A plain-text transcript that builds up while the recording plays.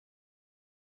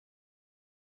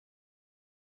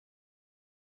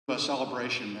A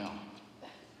celebration now.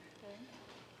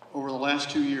 Over the last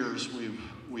 2 years,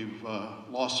 we've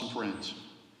lost some friends,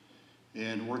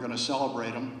 and we're going to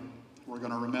celebrate them. We're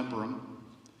going to remember them,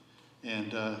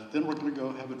 and then we're going to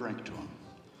go have a drink to them.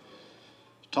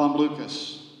 Tom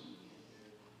Lucas,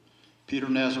 Peter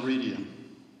Nazaridian,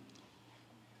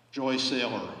 Joy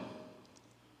Saylor,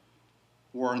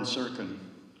 Warren Serkin,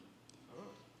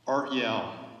 Art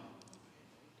Yao,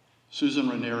 Susan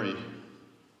Ranieri,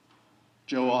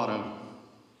 Joe Otto,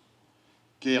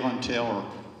 Galen Taylor,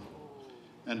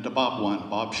 and the Bob one,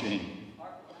 Bob Shane.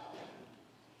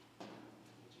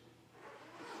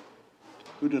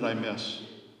 Who did I miss?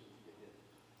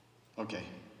 Okay.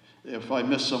 If I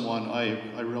missed someone,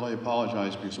 I really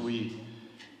apologize, because we've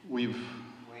Wayne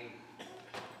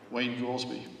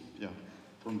Goolsby, yeah,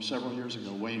 from several years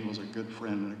ago. Wayne was a good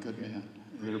friend and a good man.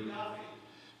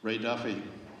 Ray Duffy.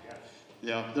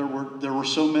 Yeah, there were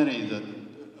so many that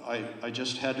I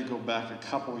just had to go back a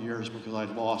couple years because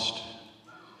I'd lost.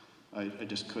 I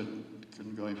just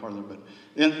couldn't go any farther. But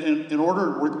in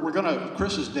order, we're gonna.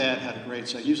 Chris's dad had a great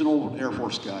saying. He was an old Air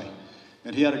Force guy,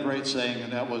 and he had a great saying,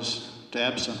 and that was to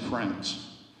absent friends.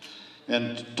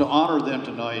 And to honor them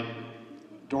tonight,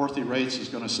 Dorothy Raetz is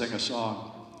going to sing a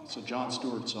song. It's a John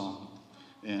Stewart song,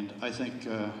 and I think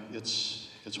it's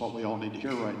what we all need to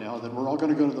hear right now. Then we're all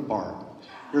going to go to the bar.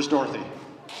 Here's Dorothy.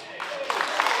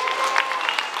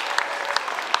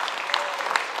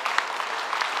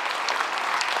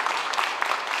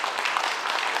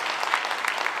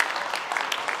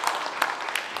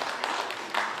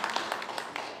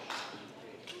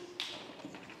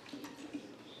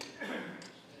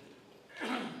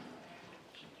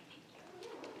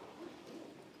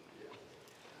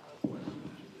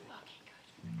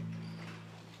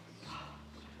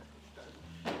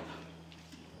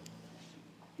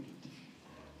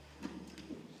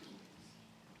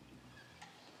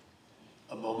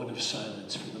 A moment of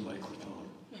silence for the Michael.